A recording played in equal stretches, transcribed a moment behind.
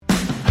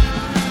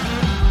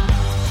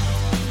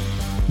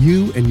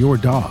You and your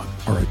dog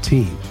are a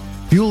team.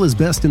 Fuel is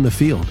best in the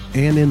field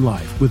and in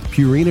life with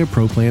Purina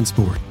Pro Plan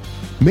Sport.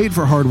 Made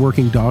for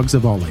hardworking dogs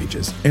of all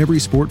ages, every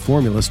sport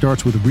formula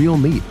starts with real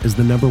meat as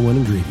the #1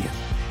 ingredient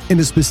and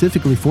is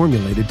specifically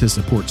formulated to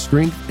support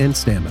strength and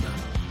stamina.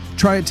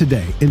 Try it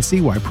today and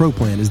see why Pro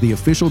Plan is the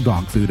official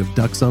dog food of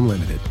Ducks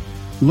Unlimited.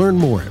 Learn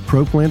more at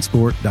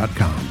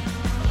ProPlansport.com.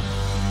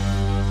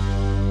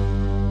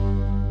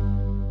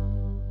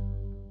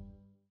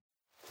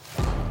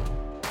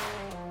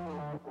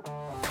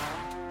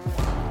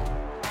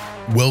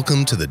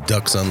 Welcome to the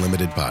Ducks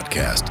Unlimited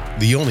podcast,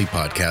 the only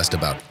podcast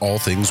about all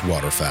things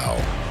waterfowl.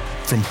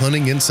 From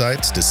hunting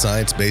insights to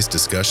science-based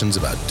discussions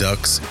about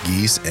ducks,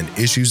 geese, and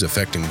issues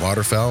affecting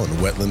waterfowl and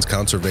wetlands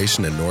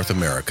conservation in North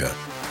America,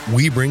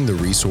 we bring the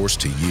resource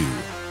to you.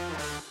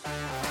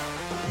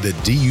 The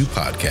DU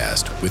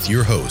Podcast with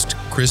your host,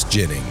 Chris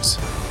Jennings.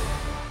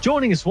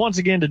 Joining us once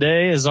again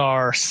today is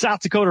our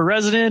South Dakota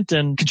resident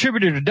and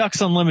contributor to Ducks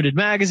Unlimited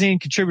magazine,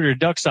 contributor to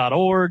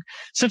ducks.org,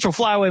 Central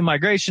Flyway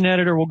migration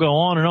editor. We'll go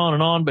on and on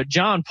and on. But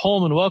John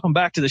Pullman, welcome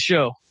back to the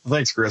show.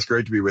 Thanks, Chris.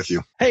 Great to be with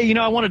you. Hey,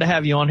 I wanted to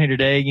have you on here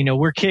today.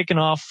 We're kicking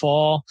off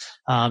fall.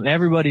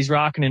 Everybody's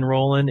rocking and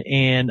rolling.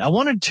 And I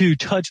wanted to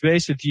touch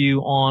base with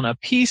you on a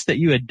piece that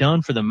you had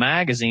done for the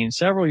magazine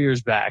several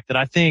years back that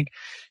I think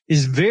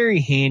is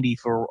very handy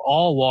for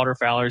all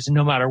waterfowlers, and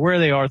no matter where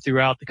they are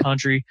throughout the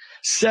country.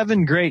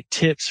 7 great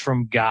tips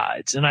from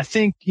guides. And I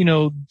think,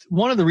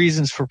 one of the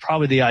reasons for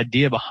probably the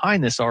idea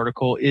behind this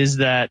article is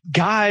that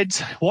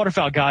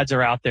waterfowl guides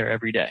are out there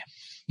every day.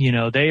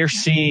 They are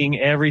seeing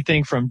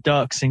everything from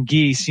ducks and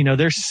geese.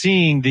 They're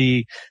seeing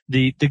the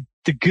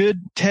good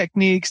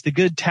techniques, the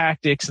good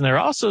tactics, and they're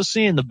also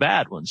seeing the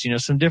bad ones,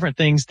 some different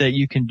things that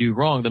you can do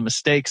wrong, the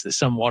mistakes that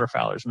some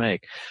waterfowlers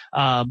make.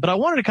 But I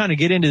wanted to kind of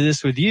get into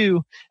this with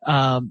you.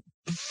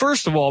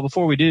 First of all,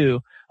 before we do,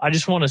 I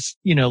just want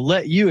to,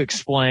 let you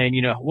explain,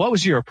 what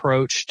was your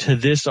approach to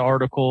this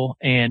article?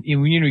 And,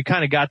 you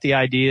kind of got the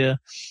idea,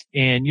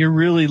 and you're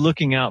really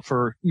looking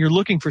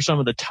for some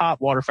of the top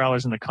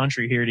waterfowlers in the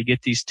country here to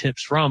get these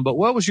tips from. But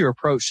what was your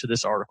approach to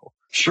this article?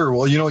 Sure.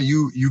 Well,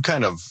 you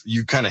kind of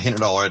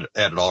hinted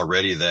at it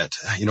already that,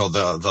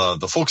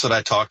 the folks that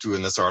I talked to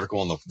in this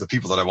article and the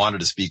people that I wanted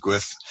to speak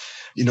with,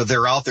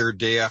 they're out there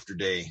day after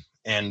day,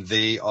 and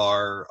they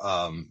are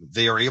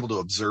able to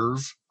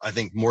observe. I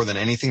think more than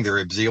anything, they're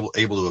able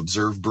to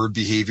observe bird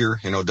behavior,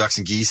 ducks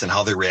and geese, and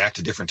how they react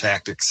to different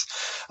tactics,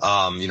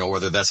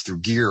 whether that's through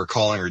gear or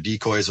calling or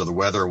decoys or the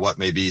weather or what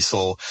may be.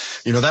 So,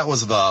 that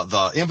was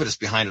the impetus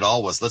behind it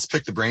all, was let's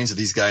pick the brains of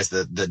these guys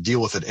that deal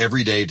with it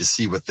every day to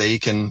see what they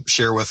can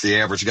share with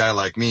the average guy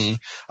like me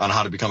on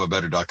how to become a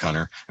better duck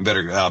hunter and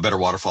better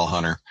waterfowl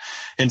hunter.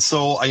 And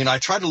so, I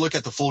try to look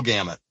at the full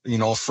gamut,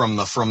 from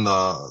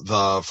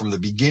the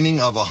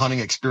beginning of a hunting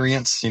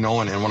experience, and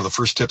one of the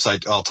first tips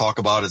I'll talk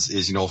about is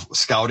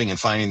scouting and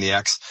finding the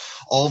X,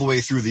 all the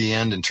way through the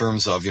end in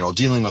terms of,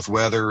 dealing with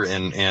weather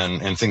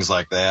and things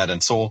like that.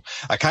 And so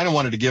I kind of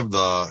wanted to give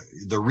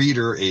the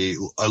reader a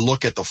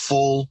look at a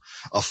full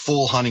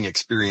hunting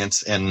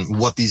experience and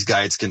what these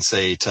guides can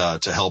say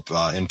to help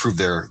improve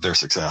their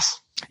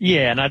success.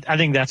 Yeah. And I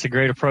think that's a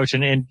great approach.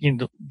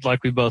 And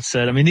like we both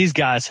said, these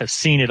guys have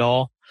seen it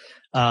all.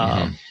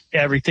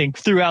 Everything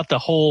throughout the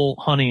whole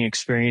hunting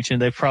experience, and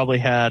they've probably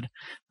had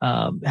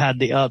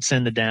the ups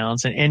and the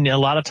downs, and a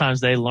lot of times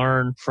they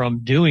learn from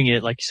doing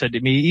it, like you said to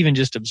me, even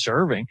just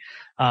observing.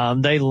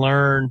 They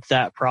learn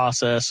that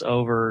process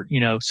over,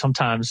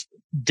 sometimes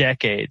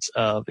decades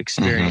of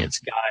experience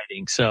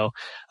guiding. So,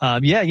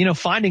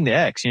 finding the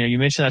X, you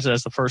mentioned that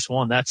as the first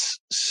one. That's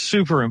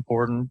super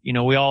important.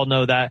 We all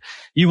know that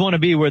you want to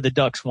be where the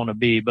ducks want to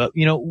be, but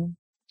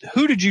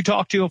who did you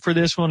talk to for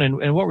this one,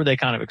 and what were they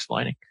kind of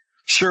explaining?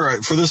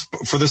 Sure. For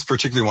this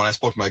particular one, I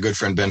spoke to my good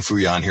friend Ben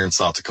Fouillon here in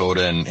South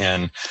Dakota,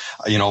 and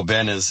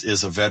Ben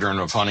is a veteran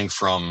of hunting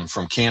from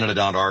Canada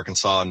down to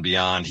Arkansas and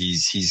beyond.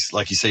 He's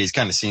like you say, he's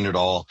kind of seen it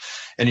all.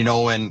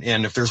 And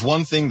and if there's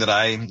one thing that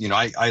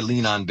I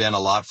lean on Ben a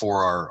lot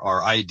for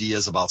are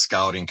ideas about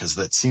scouting, because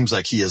that seems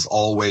like he is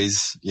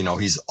always,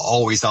 he's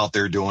always out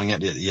there doing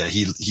it.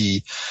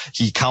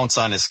 He counts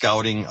on his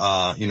scouting,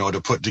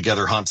 to put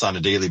together hunts on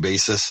a daily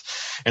basis.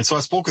 And so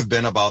I spoke with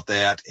Ben about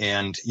that,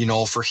 and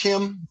for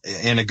him,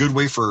 and a good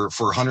way for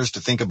hunters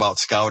to think about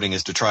scouting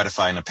is to try to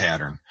find a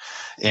pattern,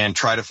 and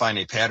try to find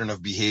a pattern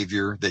of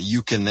behavior that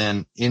you can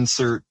then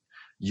insert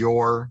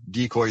your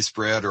decoy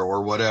spread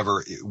or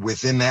whatever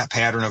within that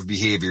pattern of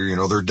behavior.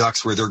 They're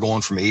ducks where they're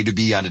going from A to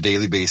B on a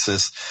daily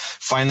basis.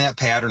 Find that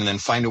pattern and then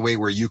find a way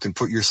where you can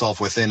put yourself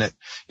within it,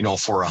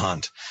 for a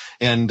hunt.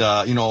 And,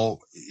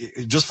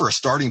 just for a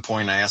starting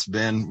point, I asked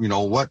Ben, you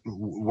know,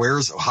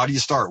 how do you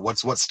start?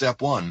 What's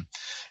step one?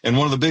 And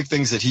one of the big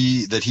things that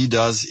he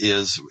does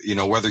is, you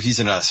know, whether he's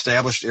in an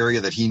established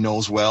area that he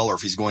knows well, or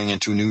if he's going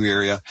into a new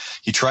area,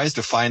 he tries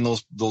to find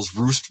those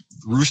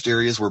roost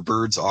areas where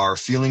birds are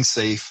feeling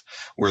safe,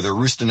 where they're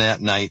roosting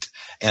at night.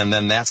 And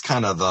then that's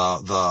kind of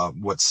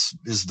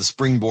the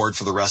springboard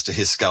for the rest of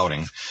his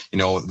scouting, you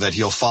know, that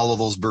he'll follow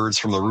those birds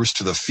from the roost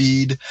to the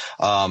feed,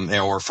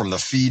 or from the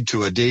feed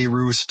to a day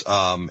roost.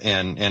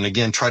 And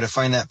again, try to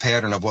find that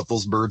pattern of what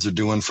those birds are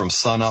doing from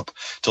sun up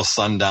till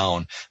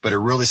sundown. But it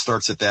really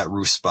starts at that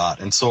roost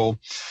spot. And so,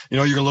 you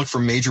know, you're going to look for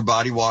major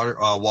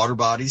water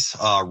bodies,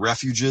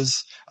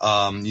 refuges.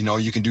 You know,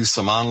 you can do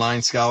some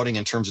online scouting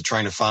in terms of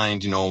trying to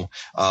find, you know,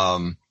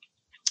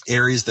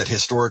 areas that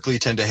historically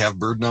tend to have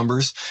bird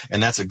numbers,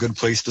 and that's a good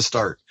place to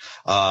start.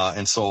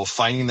 And so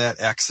finding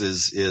that X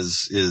finding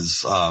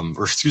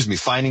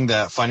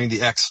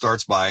the X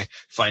starts by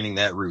finding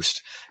that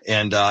roost.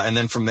 And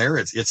then from there,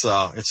 it's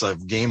a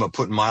game of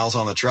putting miles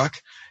on the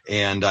truck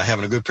and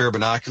having a good pair of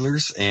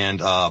binoculars and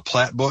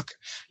plat book,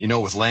 you know,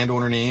 with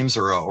landowner names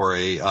or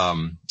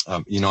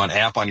you know, an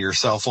app on your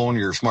cell phone,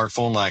 your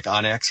smartphone, like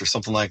Onyx or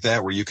something like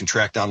that, where you can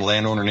track down the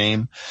landowner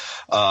name.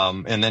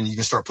 And then you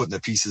can start putting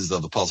the pieces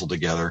of the puzzle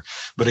together.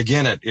 But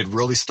again, it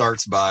really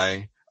starts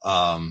by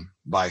finding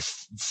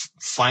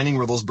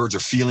where those birds are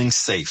feeling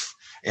safe,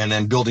 and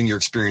then building your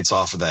experience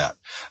off of that.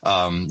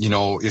 You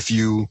know, if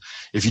you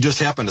just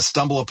happen to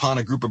stumble upon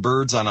a group of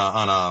birds on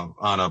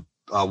a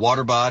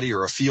water body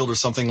or a field or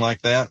something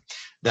like that,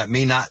 that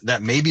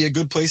may be a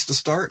good place to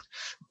start.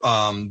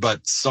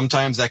 But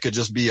sometimes that could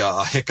just be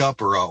a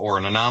hiccup or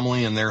an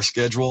anomaly in their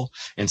schedule.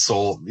 And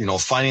so, you know,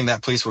 finding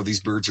that place where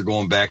these birds are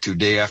going back to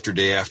day after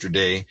day after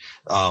day,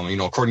 you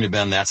know, according to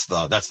Ben, that's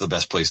the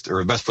best place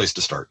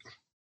to start.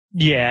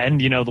 Yeah.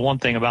 And, you know, the one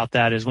thing about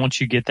that is once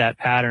you get that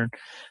pattern,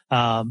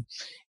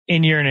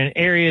 and you're in an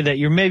area that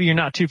you're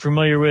not too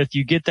familiar with,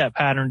 you get that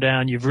pattern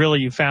down, you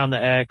found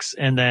the X,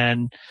 and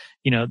then,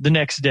 you know, the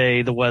next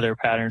day the weather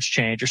patterns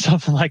change or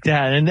something like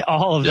that, and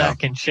all of that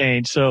can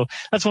change. So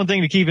that's one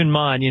thing to keep in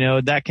mind, you know,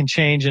 that can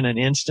change in an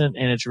instant,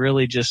 and it's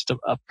really just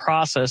a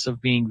process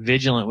of being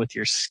vigilant with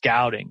your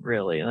scouting,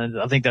 really. And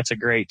I think that's a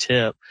great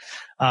tip.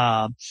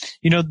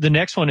 You know, the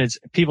next one is,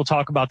 people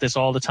talk about this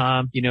all the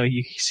time. You know,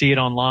 you see it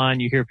online,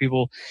 you hear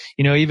people,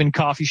 you know, even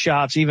coffee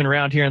shops, even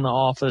around here in the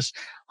office,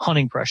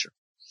 hunting pressure.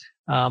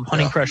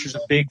 Hunting pressure is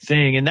a big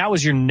thing. And that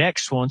was your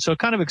next one. So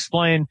kind of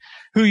explain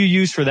who you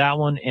use for that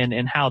one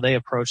and how they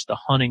approach the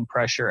hunting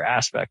pressure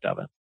aspect of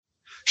it.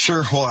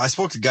 Sure. Well, I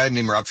spoke to a guy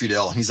named Rob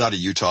Fidel. He's out of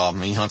Utah. I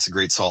mean, he hunts the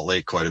Great Salt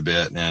Lake quite a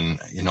bit. And,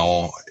 you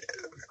know,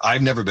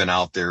 I've never been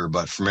out there,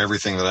 but from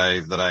everything that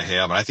I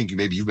have, and I think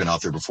maybe you've been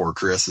out there before,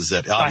 Chris, is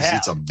that obviously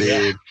it's a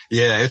big,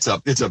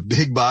 it's a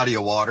big body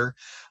of water.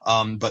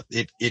 But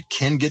it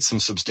can get some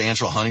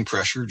substantial hunting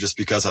pressure, just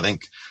because I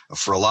think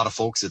for a lot of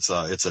folks, it's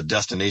a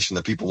destination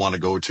that people want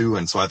to go to.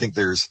 And so I think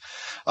there's,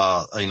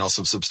 you know,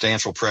 some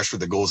substantial pressure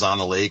that goes on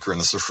the lake or in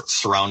the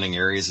surrounding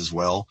areas as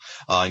well.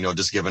 You know,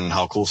 just given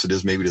how close it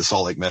is maybe to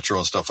Salt Lake Metro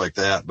and stuff like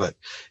that. But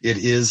it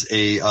is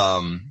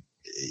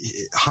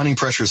hunting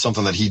pressure is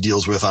something that he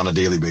deals with on a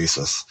daily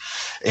basis.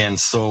 And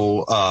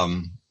so,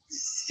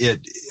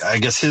 I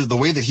guess the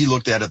way that he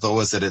looked at it,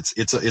 though, is that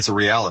it's a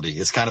reality.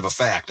 It's kind of a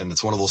fact, and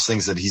it's one of those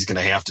things that he's going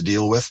to have to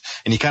deal with.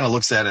 And he kind of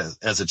looks at it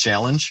as a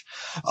challenge,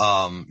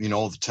 you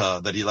know,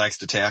 that he likes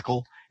to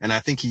tackle. And I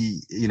think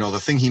you know, the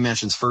thing he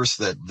mentions first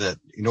that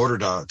in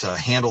order to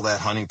handle that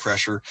hunting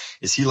pressure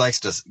is he likes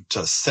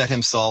to set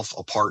himself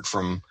apart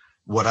from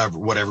what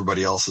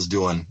everybody else is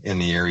doing in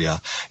the area.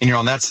 And, you know,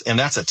 and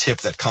that's a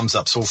tip that comes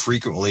up so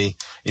frequently,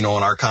 you know,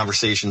 in our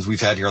conversations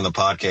we've had here on the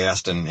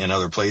podcast and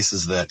other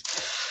places, that,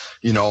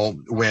 you know,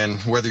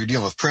 whether you're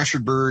dealing with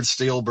pressured birds,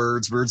 stale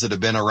birds that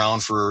have been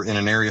around in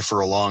an area for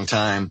a long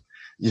time,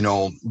 you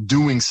know,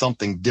 doing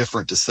something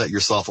different to set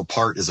yourself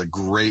apart is a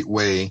great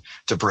way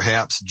to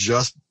perhaps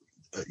just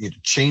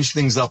change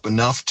things up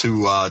enough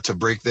to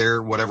break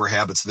whatever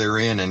habits they're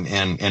in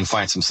and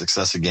find some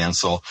success again.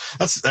 So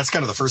that's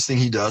kind of the first thing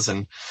he does.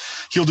 And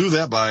he'll do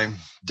that by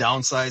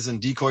downsizing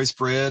decoy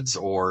spreads,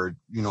 or,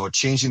 you know,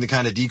 changing the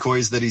kind of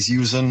decoys that he's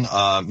using,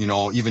 you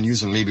know, even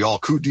using maybe all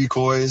coot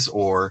decoys,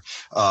 or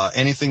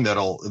anything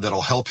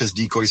that'll help his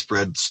decoy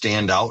spread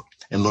stand out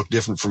and look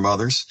different from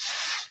others.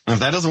 And if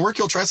that doesn't work,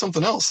 he'll try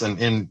something else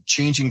and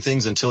changing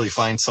things until he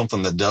finds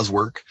something that does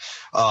work.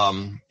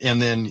 And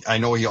then I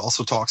know he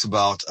also talks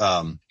about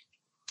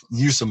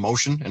use of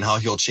motion and how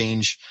he'll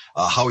change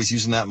how he's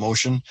using that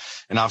motion.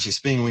 And obviously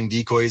spinning wing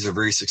decoys are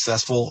very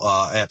successful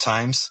at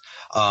times.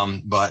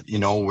 But, you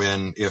know,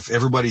 if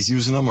everybody's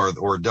using them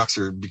or ducks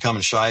are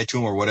becoming shy to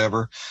them or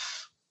whatever,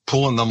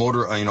 pulling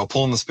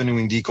the spinning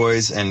wing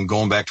decoys and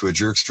going back to a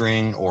jerk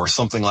string or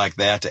something like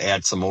that to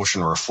add some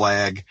motion, or a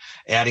flag,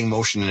 adding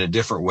motion in a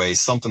different way,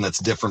 something that's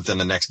different than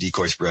the next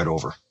decoy spread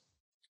over.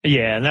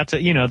 Yeah. And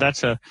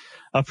that's a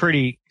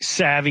pretty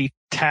savvy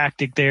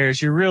tactic there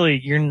is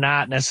you're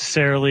not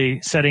necessarily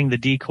setting the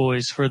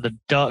decoys for the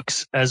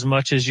ducks as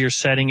much as you're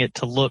setting it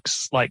to look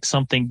like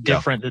something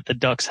different that the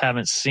ducks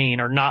haven't seen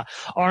or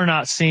are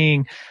not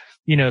seeing,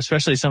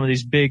 especially some of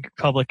these big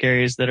public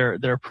areas that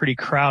are pretty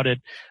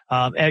crowded.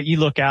 You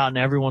look out and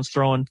everyone's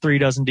throwing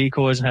 36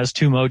 decoys and has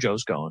 2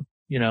 mojos going.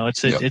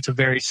 It's a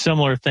very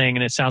similar thing.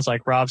 And it sounds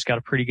like Rob's got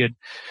a pretty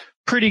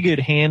good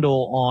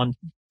handle on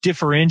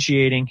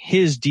differentiating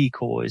his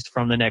decoys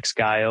from the next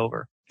guy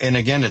over. And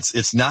again,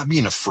 it's not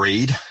being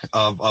afraid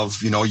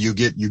of you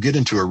get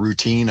into a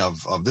routine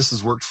of this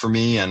has worked for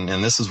me and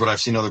this is what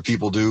I've seen other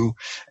people do.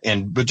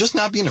 But just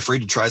not being afraid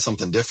to try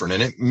something different.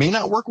 And it may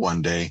not work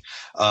one day.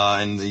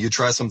 And you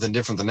try something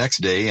different the next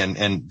day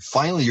and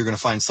finally you're going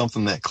to find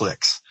something that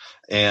clicks.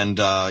 And,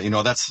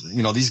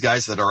 these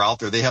guys that are out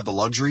there, they have the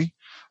luxury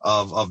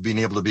of being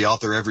able to be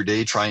out there every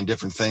day trying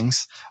different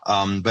things.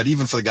 But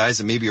even for the guys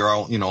that maybe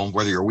are,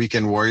 whether you're a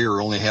weekend warrior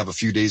or only have a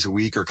few days a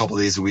week or a couple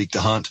of days a week to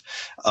hunt,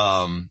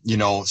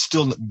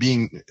 still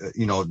being,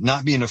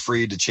 not being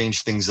afraid to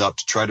change things up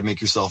to try to make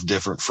yourself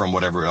different from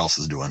whatever else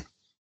is doing.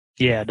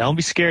 Yeah, don't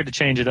be scared to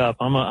change it up.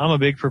 I'm a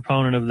big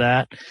proponent of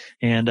that,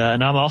 and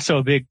I'm also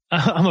a big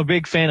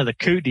fan of the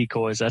coot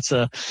decoys. That's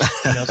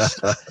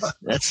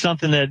that's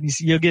something that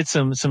you'll get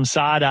some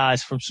side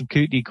eyes from some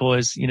coot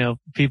decoys.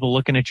 People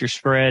looking at your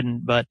spread,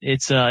 but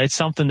it's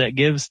something that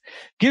gives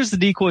the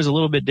decoys a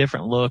little bit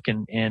different look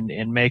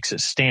and makes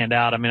it stand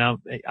out. I mean,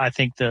 I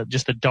think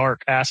the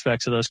dark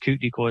aspects of those coot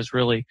decoys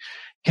really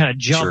kind of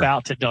jump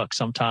out to ducks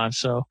sometimes.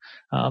 So,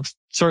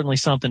 certainly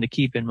something to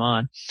keep in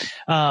mind.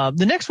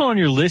 The next one on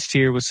your list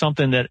here was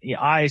something that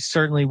I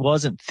certainly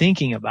wasn't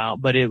thinking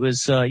about, but it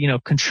was,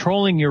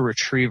 controlling your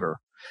retriever.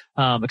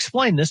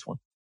 Explain this one.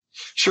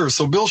 Sure.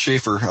 So Bill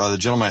Schaefer, the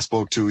gentleman I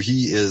spoke to,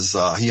 he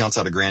hunts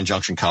out of Grand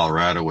Junction,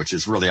 Colorado, which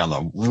is really on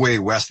the way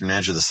western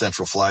edge of the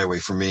Central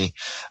Flyway for me.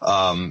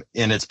 And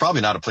it's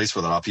probably not a place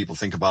where a lot of people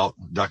think about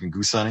duck and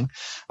goose hunting.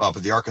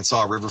 But the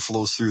Arkansas River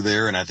flows through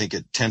there, and I think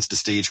it tends to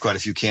stage quite a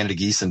few Canada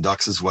geese and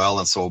ducks as well.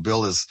 And so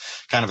Bill has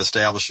kind of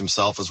established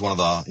himself as one of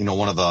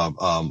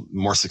the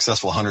more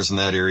successful hunters in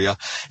that area.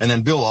 And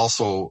then Bill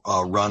also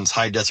runs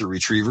high desert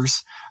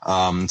retrievers.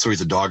 So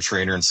he's a dog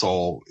trainer. And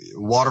so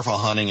waterfowl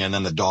hunting and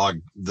then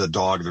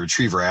the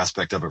retriever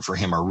aspect of it for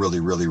him are really,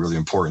 really, really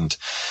important.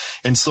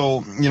 And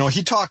so,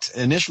 he talked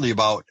initially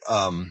about,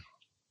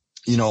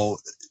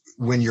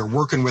 when you're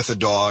working with a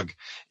dog,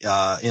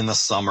 in the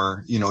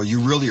summer, you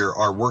really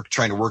are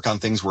trying to work on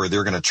things where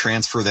they're going to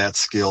transfer that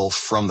skill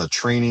from the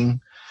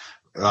training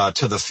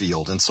to the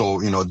field. And so,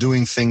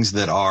 doing things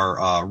that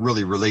are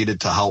really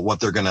related to what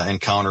they're going to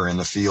encounter in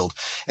the field.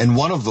 And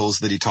one of those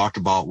that he talked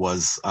about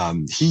was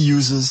he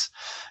uses,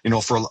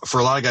 for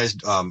a lot of guys,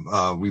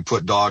 we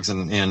put dogs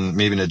in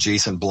maybe an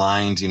adjacent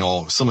blind,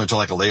 similar to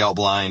like a layout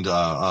blind,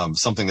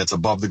 something that's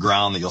above the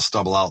ground that you'll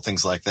stubble out,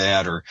 things like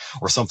that, or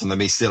something that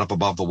may sit up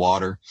above the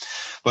water.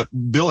 But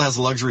Bill has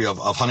the luxury of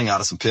hunting out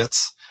of some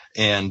pits.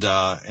 And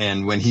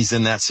when he's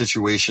in that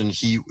situation,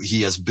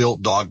 he has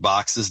built dog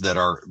boxes that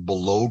are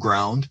below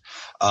ground,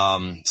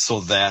 so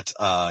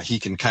that, he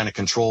can kind of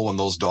control when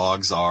those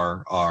dogs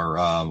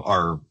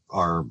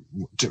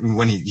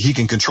when he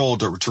can control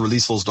to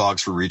release those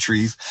dogs for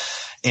retrieve.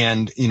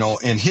 And,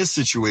 in his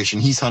situation,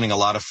 he's hunting a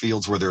lot of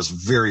fields where there's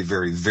very,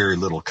 very, very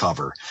little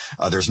cover.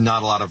 There's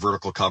not a lot of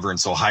vertical cover. And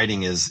so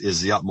hiding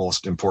is the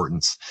utmost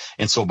importance.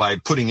 And so by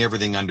putting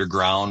everything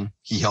underground,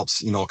 he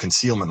helps,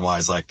 concealment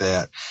wise like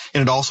that.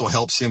 And it also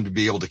helps him to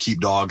be able to keep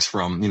dogs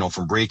from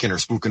breaking or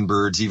spooking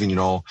birds, even,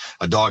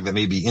 a dog that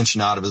may be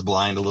inching out of his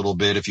blind a little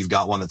bit if you've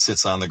got one that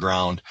sits on the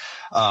ground.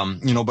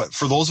 But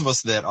for those of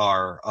us that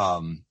are,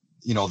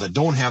 that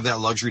don't have that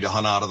luxury to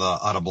hunt out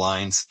of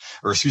blinds,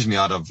 or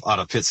out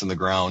of pits in the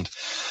ground.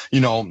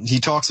 He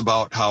talks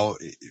about how,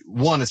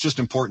 one, it's just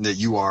important that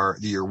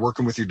you're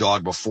working with your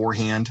dog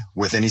beforehand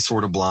with any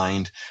sort of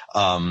blind,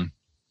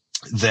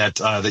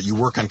 that you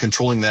work on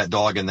controlling that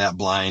dog and that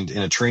blind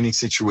in a training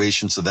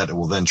situation so that it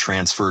will then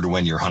transfer to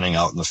when you're hunting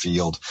out in the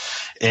field.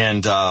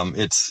 And,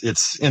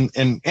 it's in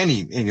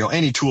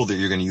any tool that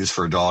you're going to use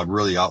for a dog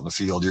really out in the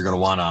field, you're going to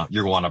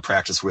want to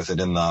practice with it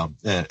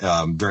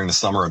during the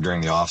summer or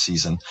during the off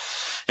season.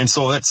 And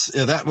so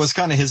that was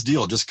kind of his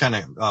deal, just kind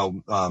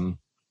of,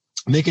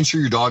 making sure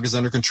your dog is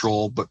under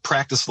control, but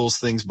practice those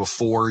things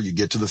before you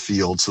get to the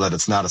field so that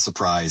it's not a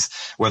surprise,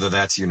 whether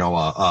that's,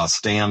 a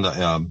stand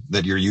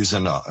that you're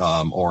using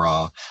or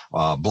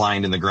a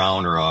blind in the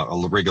ground or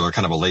a regular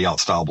kind of a layout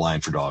style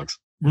blind for dogs.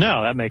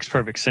 No, that makes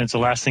perfect sense. The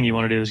last thing you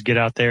want to do is get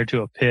out there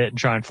to a pit and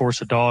try and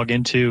force a dog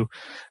into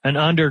an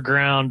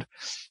underground,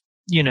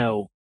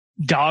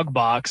 dog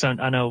box.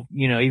 I know,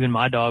 even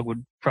my dog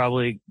would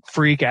probably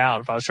freak out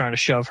if I was trying to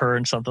shove her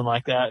in something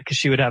like that because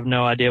she would have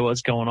no idea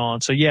what's going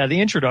on. So yeah, the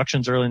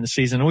introductions early in the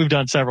season, and we've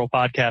done several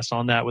podcasts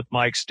on that with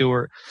Mike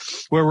Stewart,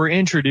 where we're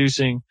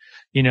introducing,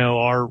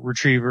 our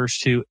retrievers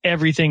to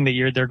everything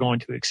that they're going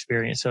to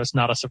experience. So it's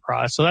not a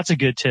surprise. So that's a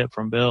good tip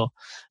from Bill.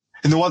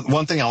 And the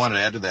one thing I wanted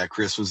to add to that,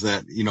 Chris, was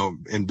that,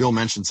 and Bill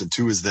mentions it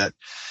too, is that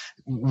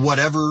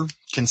whatever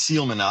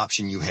concealment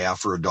option you have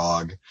for a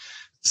dog,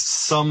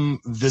 some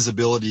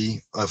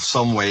visibility of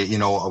some way,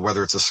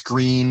 whether it's a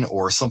screen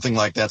or something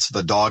like that, so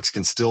the dogs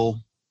can still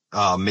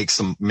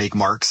make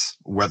marks,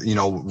 whether,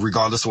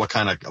 regardless of what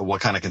kind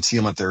of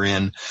concealment they're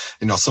in,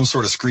 some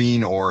sort of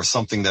screen or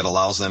something that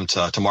allows them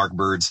to mark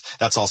birds.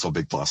 That's also a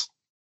big plus.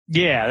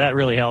 Yeah, that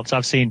really helps.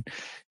 I've seen,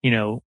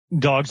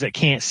 dogs that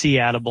can't see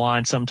out of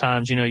blind.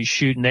 Sometimes, you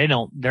shoot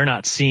and they're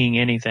not seeing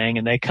anything,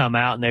 and they come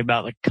out and they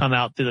about to come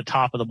out through the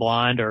top of the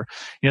blind, or,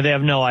 they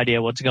have no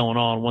idea what's going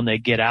on when they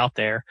get out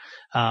there.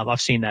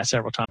 I've seen that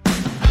several times.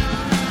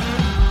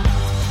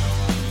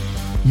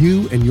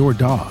 You and your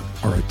dog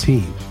are a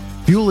team.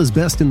 Fuel is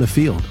best in the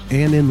field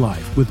and in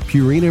life with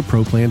Purina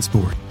Pro Plan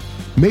Sport.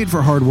 Made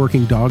for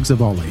hardworking dogs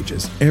of all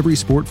ages, every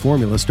sport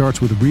formula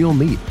starts with real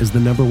meat as the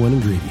 #1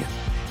 ingredient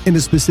and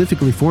is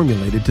specifically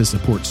formulated to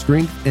support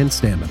strength and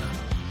stamina.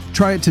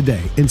 Try it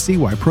today and see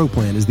why Pro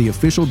Plan is the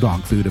official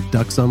dog food of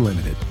Ducks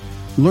Unlimited.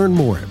 Learn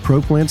more at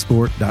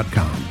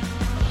ProPlansport.com.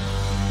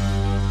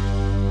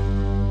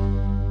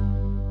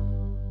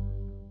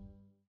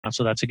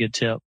 So that's a good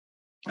tip.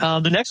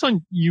 The next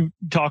one you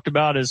talked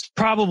about is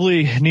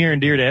probably near and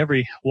dear to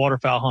every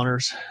waterfowl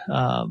hunter's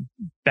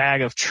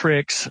bag of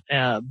tricks,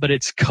 but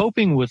it's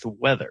coping with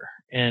weather.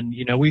 And,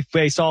 we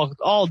face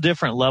all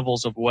different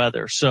levels of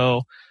weather.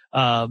 So,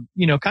 kind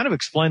of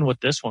explain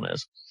what this one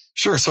is.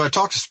 Sure. So I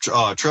talked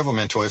to Trevor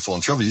Manteuffel,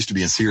 and Trevor used to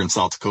be here in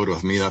South Dakota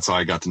with me. That's how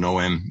I got to know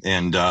him.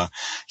 And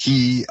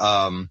he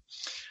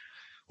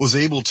was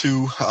able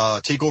to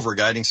take over a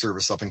guiding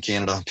service up in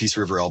Canada, Peace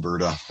River,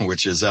 Alberta,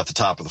 which is at the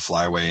top of the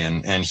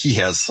flyway. And he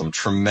has some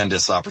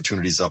tremendous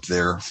opportunities up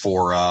there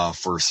for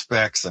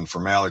specs and for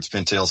mallards,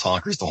 pintails,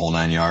 honkers, the whole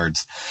 9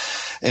 yards.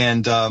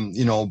 And,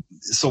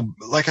 so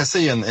like I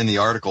say in the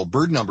article,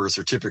 bird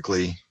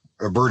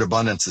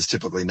abundance is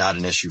typically not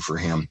an issue for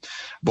him.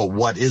 But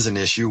what is an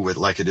issue with,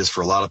 like it is for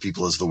a lot of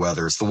people, is the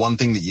weather. It's the one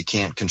thing that you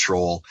can't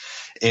control.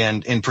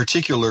 And in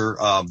particular,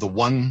 the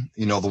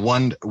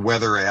one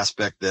weather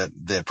aspect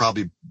that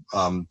probably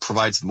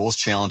provides the most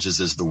challenges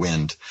is the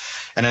wind.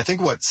 And I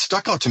think what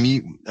stuck out to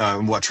me,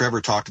 what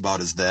Trevor talked about,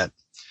 is that,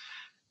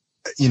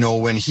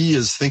 when he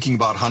is thinking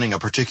about hunting a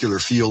particular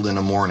field in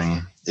the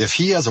morning, if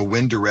he has a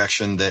wind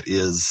direction that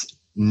is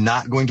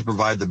not going to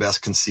provide the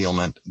best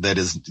concealment, that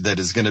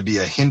is going to be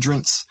a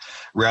hindrance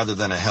rather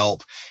than a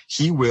help,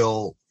 he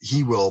will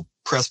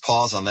press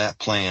pause on that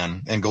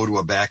plan and go to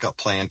a backup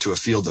plan to a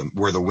field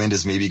where the wind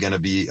is maybe going to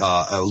be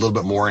a little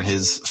bit more in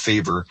his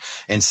favor,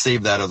 and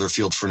save that other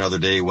field for another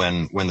day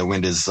when the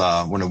wind is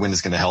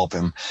going to help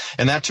him.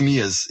 And that to me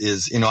is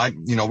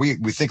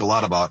we think a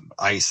lot about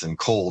ice and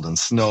cold and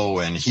snow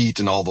and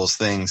heat and all those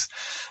things,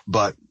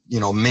 but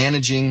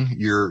managing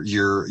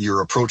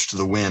your approach to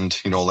the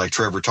wind, like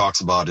Trevor talks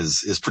about,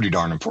 is pretty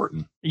darn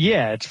important.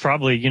 Yeah, it's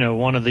probably,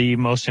 one of the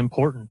most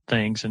important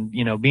things. And,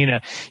 being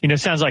it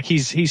sounds like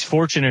he's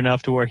fortunate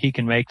enough to where he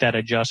can make that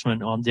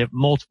adjustment on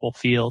multiple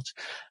fields,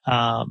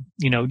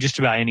 just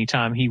about any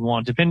time he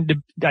wants.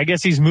 I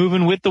guess he's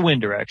moving with the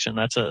wind direction.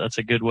 That's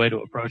a good way to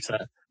approach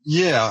that.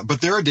 Yeah,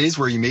 but there are days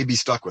where you may be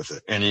stuck with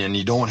it and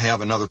you don't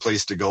have another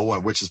place to go,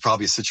 which is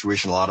probably a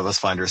situation a lot of us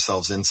find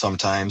ourselves in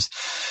sometimes.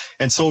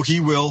 And so he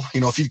will,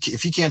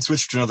 if he can't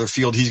switch to another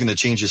field, he's going to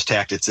change his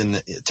tactics in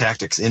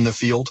the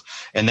field.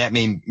 And that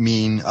may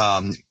mean,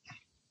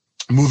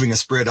 moving a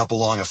spread up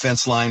along a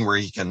fence line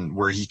where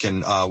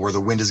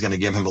the wind is going to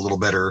give him a little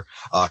better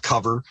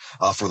cover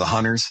for the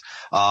hunters.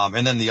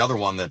 And then the other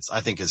one that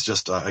I think is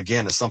just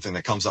again is something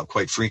that comes up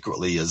quite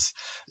frequently is,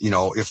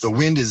 if the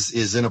wind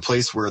is in a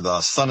place where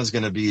the sun is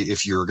going to be,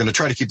 if you're going to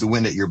try to keep the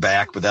wind at your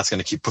back, but that's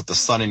going to put the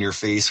sun in your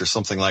face or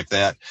something like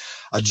that,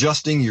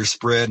 adjusting your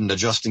spread and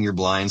adjusting your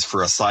blinds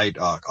for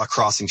a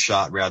crossing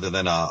shot rather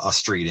than a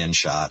straight in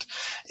shot.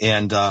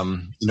 And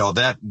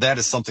that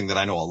is something that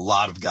I know a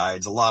lot of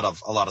guides, a lot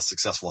of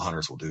successful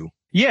hunters will do.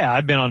 Yeah,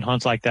 I've been on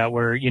hunts like that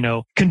where,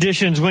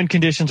 wind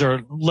conditions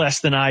are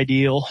less than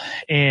ideal.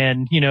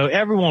 And,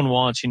 everyone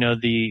wants,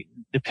 the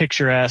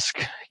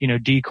picturesque,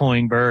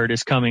 decoying bird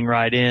is coming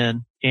right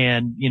in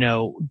and,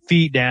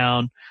 feet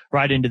down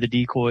right into the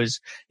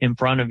decoys in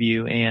front of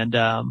you. And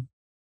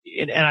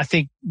I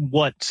think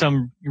what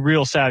some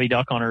real savvy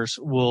duck hunters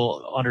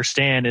will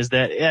understand is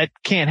that it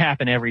can't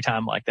happen every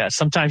time like that.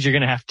 Sometimes you're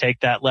going to have to take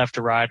that left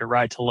to right or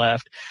right to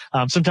left.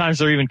 Sometimes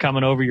they're even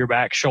coming over your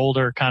back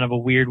shoulder, kind of a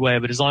weird way,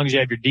 but as long as you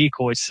have your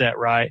decoys set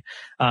right,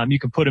 you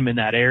can put them in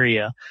that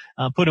area,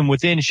 put them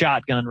within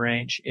shotgun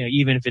range,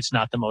 even if it's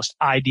not the most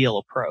ideal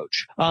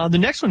approach. The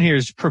next one here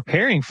is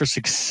preparing for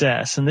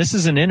success. And this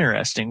is an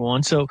interesting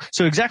one. So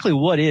exactly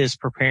what is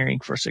preparing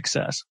for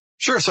success?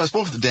 Sure. So I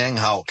spoke with Dan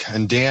Hauk,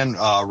 and Dan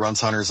runs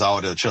hunters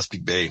out at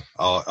Chesapeake Bay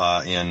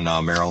in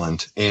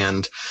Maryland.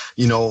 And,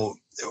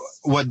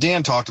 what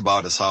Dan talked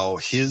about is how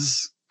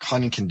his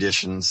hunting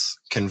conditions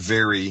can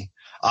vary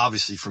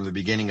obviously from the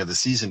beginning of the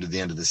season to the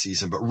end of the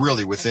season, but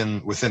really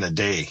within a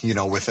day,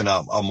 within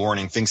a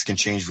morning, things can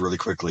change really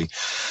quickly.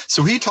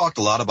 So he talked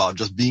a lot about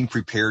just being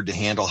prepared to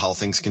handle how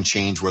things can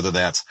change, whether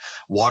that's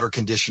water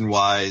condition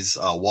wise,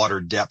 water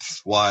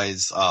depth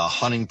wise,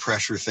 hunting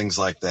pressure, things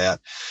like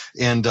that.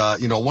 And,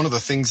 one of the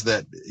things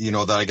that,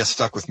 that I guess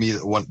stuck with me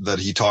that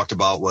he talked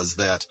about was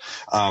that,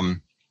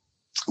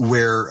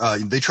 where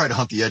they try to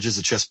hunt the edges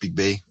of Chesapeake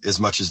Bay as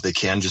much as they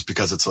can, just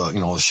because it's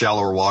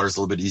shallower water is a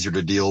little bit easier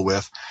to deal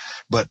with.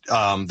 But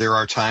there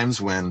are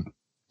times when,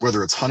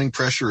 whether it's hunting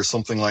pressure or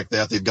something like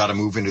that, they've got to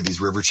move into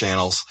these river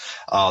channels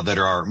that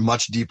are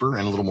much deeper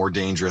and a little more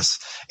dangerous.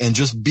 And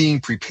just being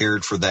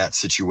prepared for that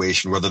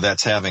situation, whether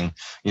that's having,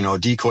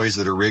 decoys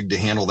that are rigged to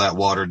handle that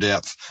water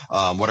depth,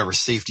 whatever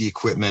safety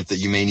equipment that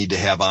you may need to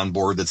have on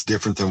board that's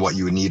different than what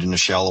you would need in a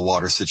shallow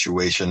water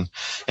situation.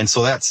 And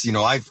so that's,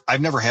 I've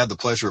never had the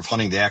pleasure of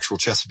hunting the actual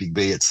Chesapeake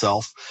Bay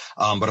itself.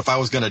 But if I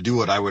was going to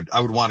do it, I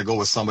would want to go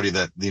with somebody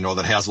that,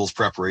 that has those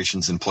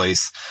preparations in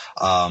place,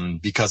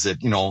 because it,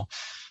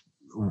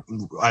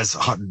 as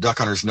duck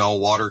hunters know,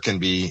 water can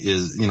be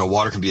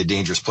a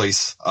dangerous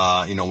place,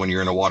 when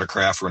you're in a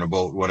watercraft or in a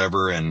boat,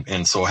 whatever.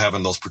 And so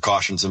having those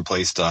precautions in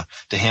place to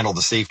handle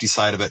the safety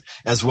side of it,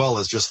 as well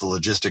as just the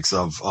logistics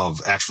of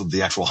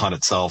the actual hunt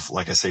itself,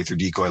 like I say, through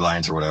decoy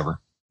lines or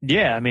whatever.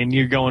 Yeah. I mean,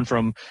 you're going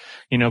from,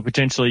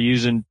 potentially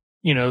using,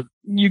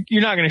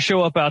 you're not going to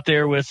show up out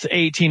there with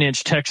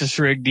 18-inch Texas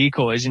rig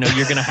decoys. You're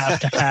going to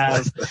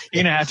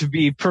have to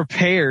be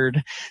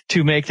prepared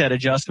to make that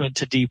adjustment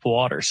to deep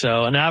water.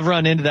 So, and I've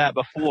run into that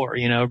before,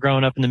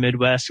 growing up in the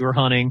Midwest,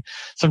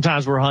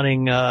 sometimes we're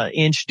hunting,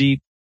 inch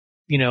deep,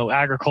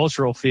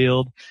 agricultural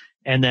field.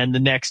 And then the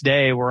next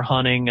day we're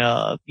hunting,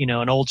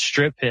 an old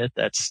strip pit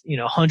that's,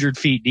 100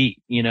 feet deep,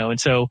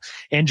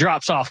 and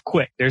drops off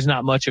quick. There's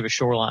not much of a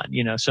shoreline,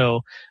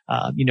 so,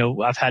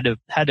 I've had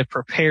to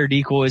prepare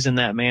decoys in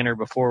that manner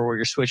before, where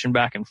you're switching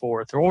back and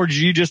forth. Or do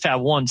you just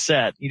have one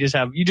set?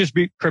 You just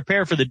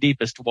prepare for the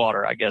deepest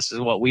water, I guess, is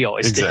what we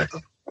always do.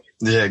 Exactly.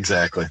 Yeah,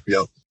 exactly.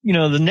 Yep.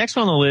 The next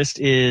one on the list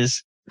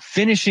is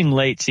finishing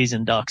late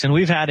season ducks. And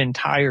we've had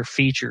entire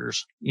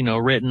features,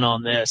 written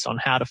on this, on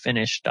how to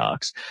finish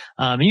ducks.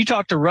 And you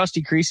talked to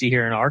Rusty Creasy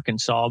here in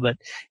Arkansas, but,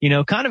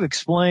 kind of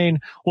explain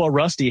what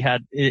Rusty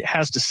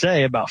has to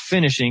say about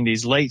finishing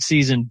these late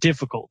season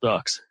difficult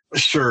ducks.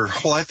 Sure.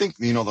 Well, I think,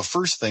 the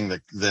first thing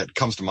that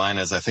comes to mind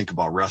as I think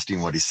about Rusty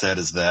and what he said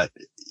is that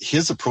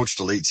his approach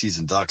to late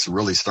season ducks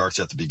really starts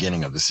at the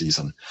beginning of the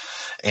season.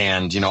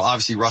 And,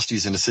 obviously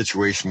Rusty's in a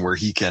situation where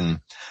he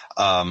can,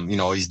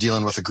 he's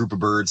dealing with a group of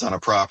birds on a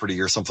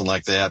property or something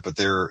like that, but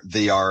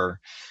they are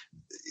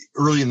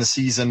early in the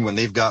season when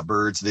they've got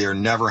birds, they are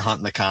never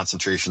hunting the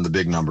concentration, the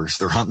big numbers.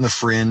 They're hunting the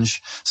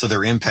fringe. So they're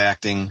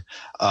impacting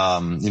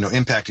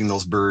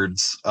those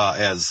birds,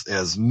 as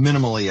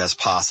minimally as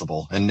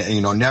possible. And,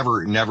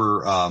 never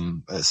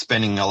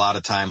spending a lot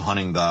of time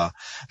hunting the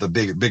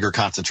bigger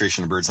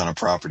concentration of birds on a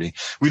property.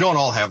 We don't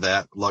all have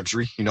that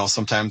luxury.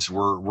 Sometimes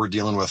we're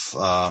dealing with,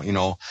 a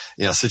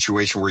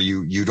situation where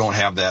you don't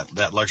have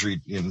that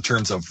luxury in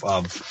terms of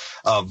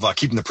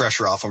keeping the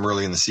pressure off them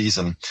early in the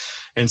season.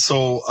 And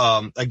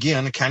so,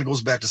 again, it kind of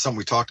goes back to something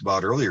we talked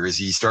about earlier, is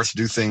he starts to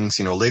do things,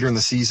 later in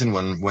the season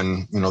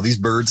when these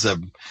birds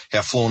have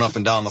flown up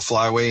and down the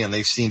flyway and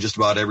they've seen just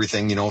about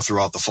everything,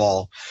 throughout the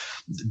fall,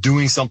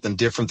 doing something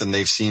different than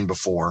they've seen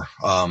before.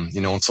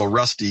 And so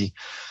Rusty,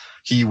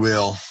 he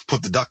will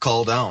put the duck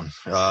call down.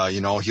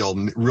 He'll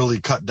really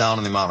cut down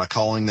on the amount of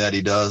calling that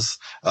he does.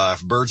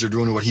 If birds are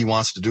doing what he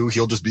wants to do,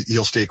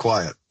 he'll stay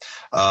quiet.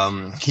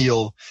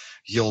 He'll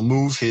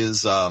move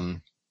his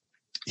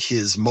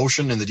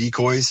motion in the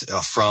decoys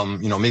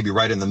from, maybe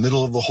right in the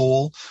middle of the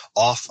hole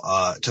off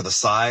to the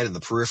side and the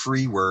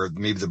periphery, where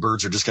maybe the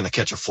birds are just going to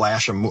catch a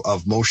flash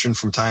of motion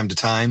from time to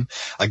time,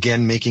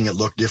 again making it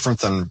look different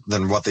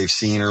than what they've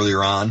seen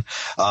earlier on.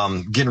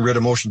 Getting rid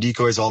of motion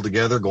decoys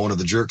altogether, going to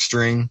the jerk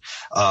string,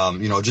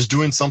 just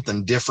doing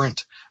something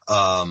different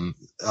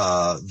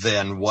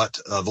than what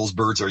those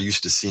birds are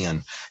used to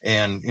seeing.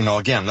 And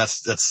again,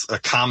 that's a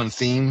common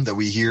theme that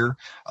we hear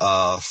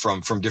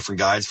from different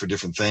guides for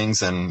different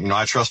things. And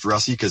I trust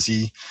Rusty because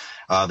the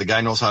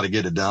guy knows how to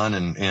get it done.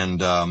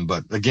 And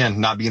but again,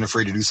 not being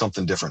afraid to do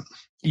something different.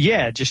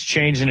 Yeah, just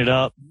changing it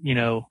up,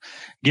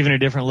 giving a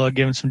different look,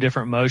 giving some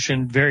different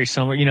motion, very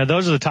similar.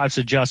 Those are the types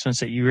of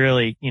adjustments that you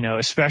really,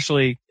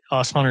 especially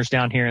us hunters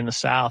down here in the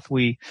South,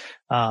 we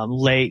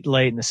late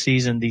in the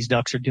season, these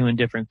ducks are doing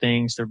different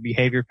things. Their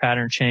behavior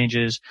pattern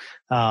changes.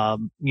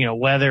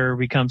 Weather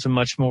becomes a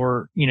much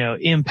more,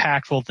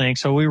 impactful thing.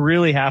 So we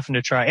really having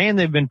to try, and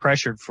they've been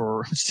pressured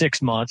for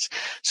 6 months.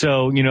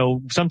 So,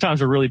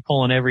 sometimes we're really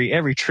pulling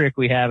every trick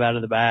we have out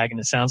of the bag. And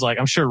it sounds like,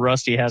 I'm sure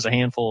Rusty has a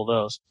handful of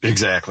those.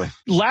 Exactly.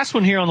 Last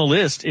one here on the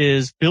list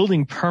is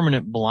building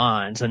permanent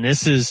blinds. And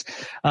this is,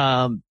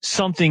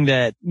 something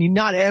that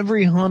not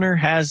every hunter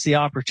has the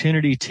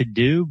opportunity to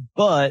do,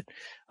 but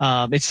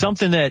it's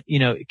something that,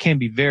 it can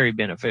be very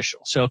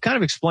beneficial. So kind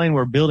of explain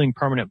where building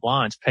permanent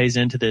blinds pays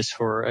into this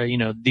for,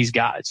 these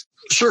guides.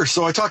 Sure.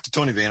 So I talked to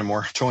Tony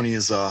Vanamore. Tony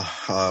is a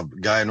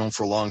guy I've known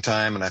for a long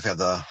time, and I've had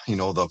the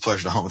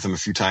pleasure to hunt with him a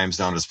few times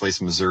down at his place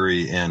in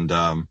Missouri. And,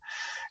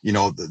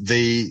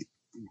 they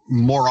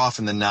more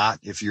often than not,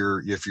 if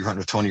you're hunting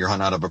with Tony, you're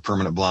hunting out of a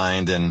permanent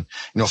blind. And,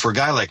 for a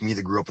guy like me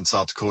that grew up in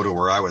South Dakota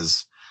where I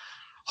was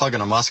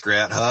hugging a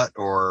muskrat hut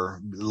or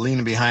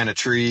leaning behind a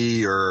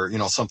tree or,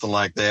 something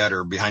like that,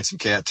 or behind some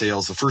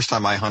cattails. The first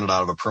time I hunted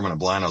out of a permanent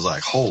blind, I was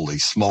like, holy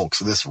smokes,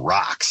 this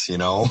rocks,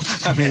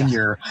 I mean,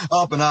 you're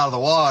up and out of the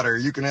water.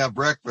 You can have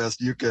breakfast.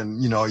 You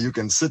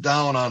can sit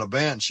down on a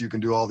bench. You can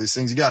do all these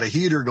things. You got a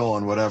heater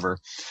going, whatever.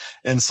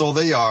 And so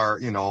they are,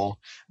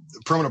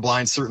 permanent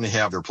blinds certainly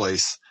have their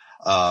place.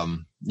 For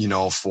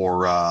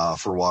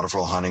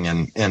waterfowl hunting.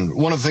 And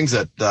one of the things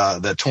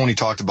that Tony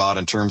talked about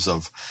in terms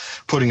of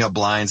putting up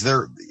blinds,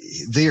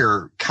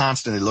 they're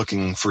constantly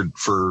looking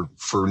for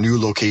new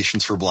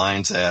locations for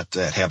blinds at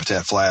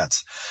Habitat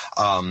Flats.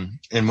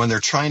 And when they're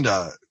trying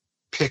to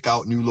pick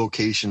out new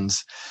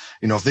locations,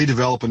 if they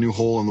develop a new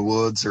hole in the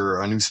woods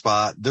or a new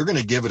spot, they're going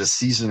to give it a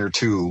season or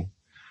two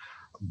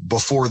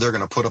before they're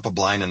going to put up a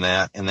blind in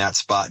that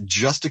spot,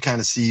 just to kind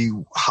of see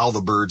how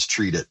the birds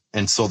treat it.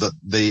 And so that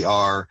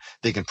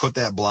they can put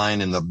that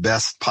blind in the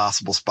best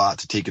possible spot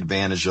to take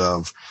advantage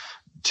of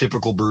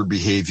typical bird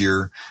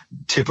behavior,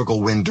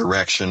 typical wind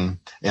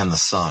direction, and the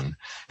sun.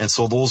 And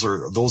so those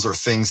are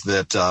things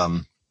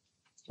that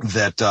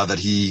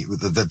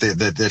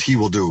he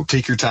will do.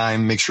 Take your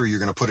time, make sure you're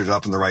going to put it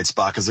up in the right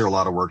spot, because there's a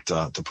lot of work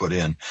to put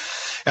in.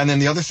 And then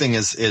the other thing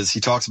is he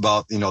talks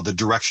about, the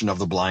direction of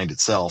the blind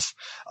itself.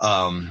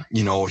 I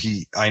know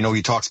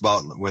he talks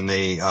about when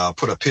they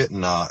put a pit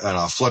in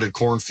a flooded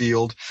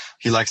cornfield,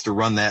 he likes to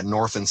run that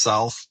north and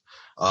south.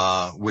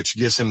 Which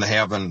gives him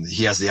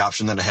he has the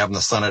option then to having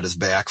the sun at his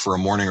back for a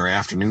morning or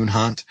afternoon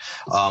hunt.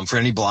 For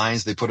any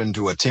blinds they put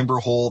into a timber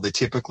hole, they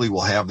typically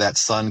will have that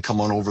sun come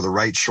on over the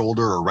right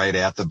shoulder or right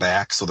at the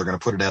back. So they're going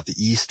to put it at the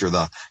east or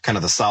the kind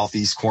of the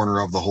southeast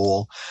corner of the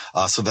hole,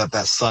 so that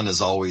sun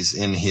is always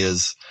in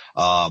his,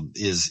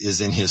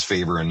 is in his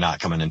favor and not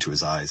coming into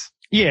his eyes.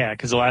 Yeah,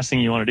 because the last thing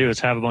you want to do is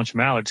have a bunch of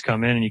mallards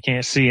come in and you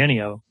can't see any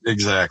of them.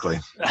 Exactly.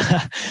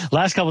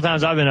 Last couple of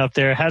times I've been up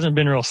there, it hasn't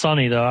been real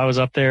sunny though. I was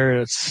up there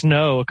at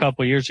snow a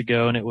couple of years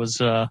ago, and it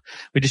was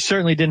we just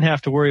certainly didn't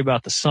have to worry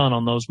about the sun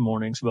on those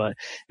mornings, but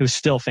it was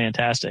still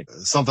fantastic.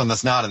 Something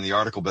that's not in the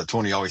article, but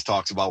Tony always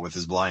talks about with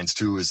his blinds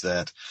too, is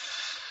that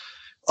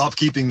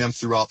upkeeping them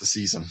throughout the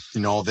season.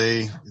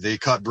 They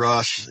cut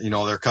brush,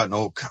 they're cutting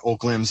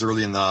oak limbs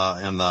early in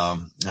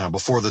the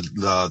before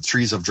the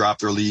trees have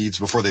dropped their leaves,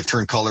 before they've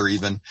turned color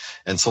even.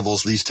 And so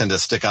those leaves tend to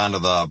stick onto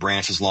the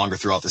branches longer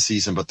throughout the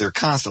season, but they're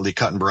constantly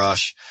cutting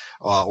brush,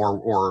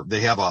 or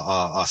they have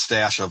a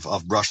stash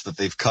of brush that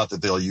they've cut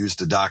that they'll use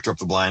to doctor up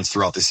the blinds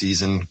throughout the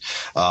season.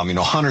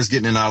 Hunters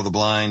getting in and out of the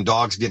blind,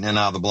 dogs getting in and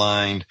out of the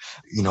blind,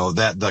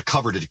 that the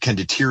cover can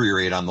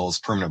deteriorate on those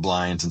permanent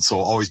blinds. And so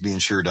always being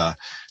sure to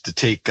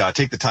take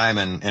the time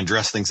and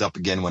dress things up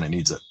again when it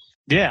needs it.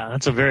 Yeah,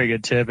 that's a very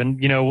good tip.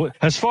 And,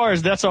 as far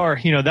as that's our,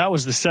 that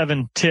was the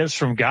 7 tips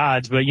from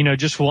guides. But,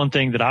 just one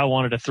thing that I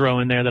wanted to throw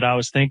in there that I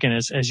was thinking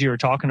as you were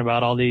talking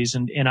about all these,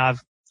 and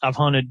I've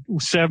hunted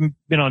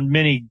been on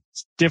many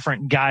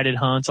different guided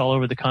hunts all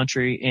over the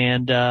country.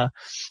 And,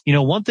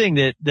 one thing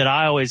that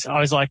I always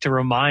like to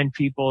remind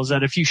people is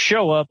that if you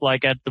show up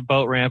like at the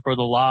boat ramp or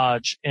the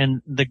lodge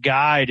and the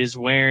guide is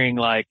wearing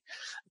like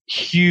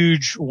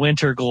huge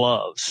winter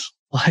gloves,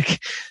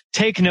 like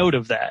take note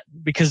of that,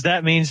 because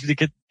that means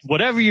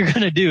whatever you're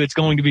going to do, it's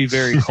going to be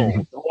very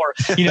cold. Or,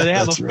 they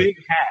have a big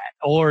hat,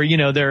 or,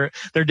 they're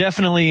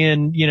definitely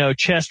in,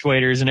 chest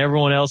waders and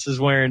everyone else is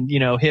wearing,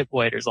 hip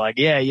waders. Like,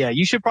 yeah,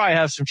 you should probably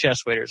have some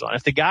chest waders on.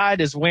 If the guide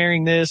is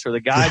wearing this or the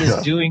guide is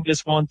doing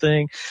this one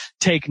thing,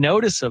 take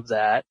notice of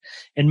that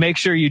and make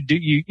sure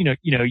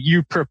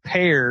you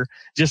prepare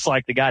just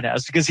like the guide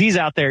has, because he's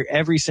out there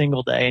every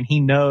single day and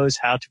he knows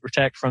how to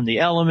protect from the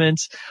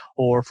elements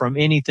or from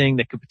anything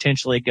that could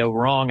potentially go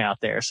wrong out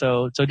there.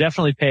 So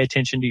definitely pay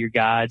attention to your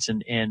guides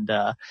and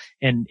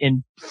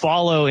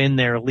follow in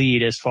their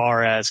lead as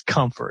far as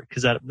comfort,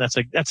 because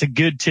that's a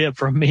good tip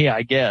from me,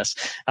 I guess.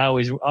 I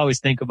always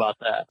think about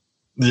that.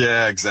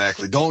 Yeah,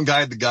 exactly. Don't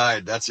guide the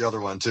guide. That's the other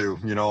one too.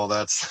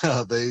 That's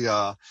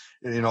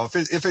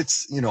if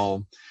it's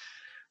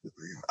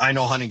I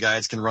know hunting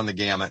guides can run the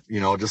gamut,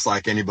 just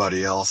like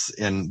anybody else.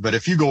 But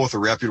if you go with a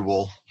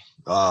reputable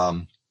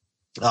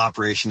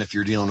operation, if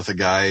you're dealing with a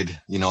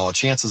guide,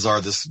 chances are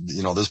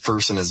this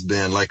person has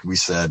been, like we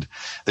said,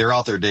 they're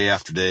out there day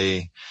after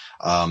day.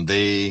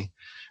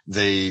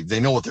 They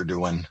know what they're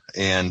doing.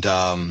 And,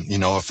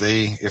 if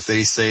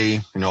they say,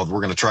 we're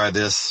going to try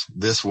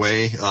this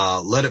way,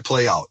 let it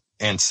play out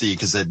and see,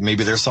 because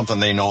maybe there's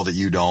something they know that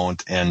you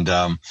don't. And,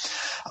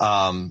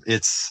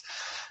 it's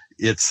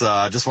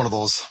just one of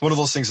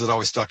those things that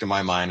always stuck in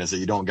my mind, is that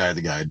you don't guide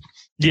the guide.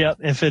 Yep.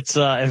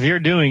 If you're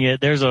doing it,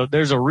 there's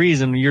a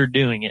reason you're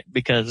doing it,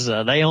 because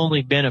they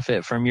only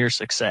benefit from your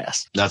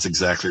success. That's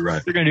exactly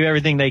right. They're going to do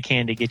everything they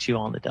can to get you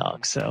on the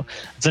dog. So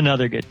it's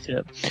another good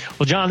tip.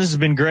 Well, John, this has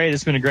been great.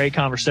 It's been a great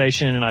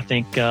conversation. And I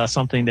think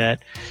something that,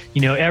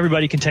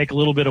 everybody can take a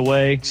little bit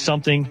away,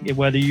 something,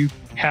 whether you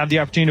have the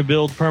opportunity to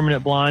build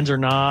permanent blinds or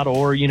not,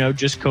 or,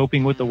 just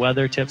coping with the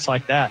weather, tips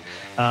like that.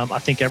 I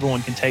think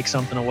everyone can take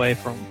something away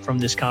from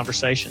this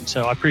conversation.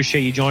 So I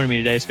appreciate you joining me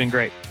today. It's been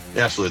great.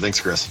 Yeah, absolutely. Thanks,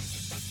 Chris.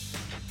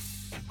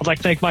 I'd like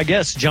to thank my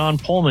guest, John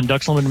Pullman,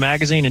 Ducks Unlimited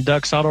Magazine and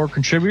Ducks.org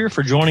contributor,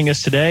 for joining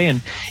us today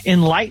and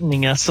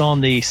enlightening us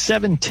on the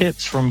 7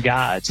 tips from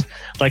guides.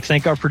 I'd like to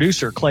thank our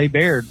producer, Clay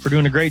Baird, for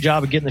doing a great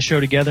job of getting the show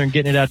together and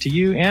getting it out to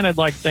you. And I'd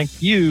like to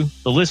thank you,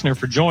 the listener,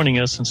 for joining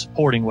us and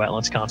supporting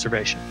wetlands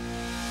conservation.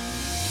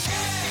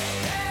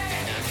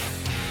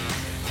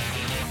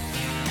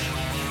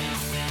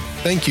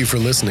 Thank you for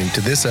listening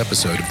to this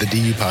episode of the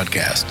DU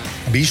Podcast.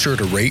 Be sure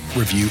to rate,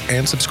 review,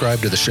 and subscribe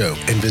to the show,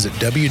 and visit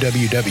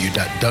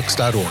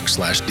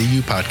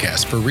www.ducks.org/DU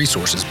Podcast for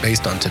resources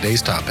based on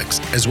today's topics,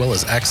 as well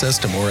as access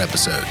to more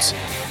episodes.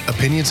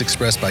 Opinions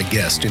expressed by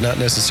guests do not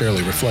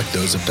necessarily reflect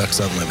those of Ducks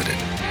Unlimited.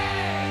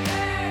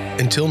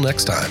 Until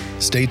next time,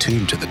 stay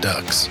tuned to the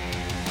Ducks.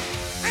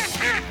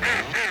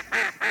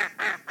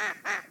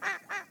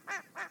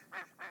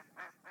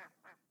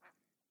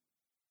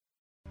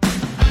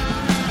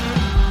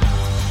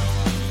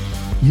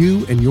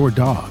 You and your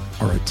dog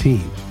are a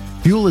team.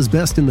 Fuel is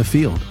best in the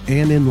field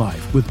and in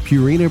life with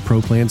Purina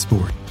Pro Plan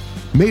Sport.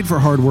 Made for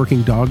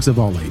hardworking dogs of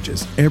all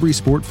ages, every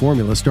sport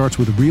formula starts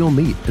with real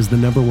meat as the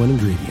 #1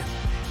 ingredient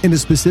and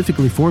is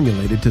specifically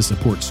formulated to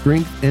support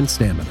strength and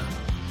stamina.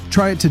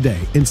 Try it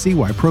today and see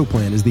why Pro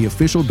Plan is the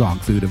official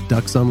dog food of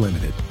Ducks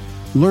Unlimited.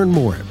 Learn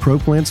more at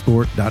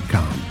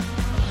ProPlansport.com.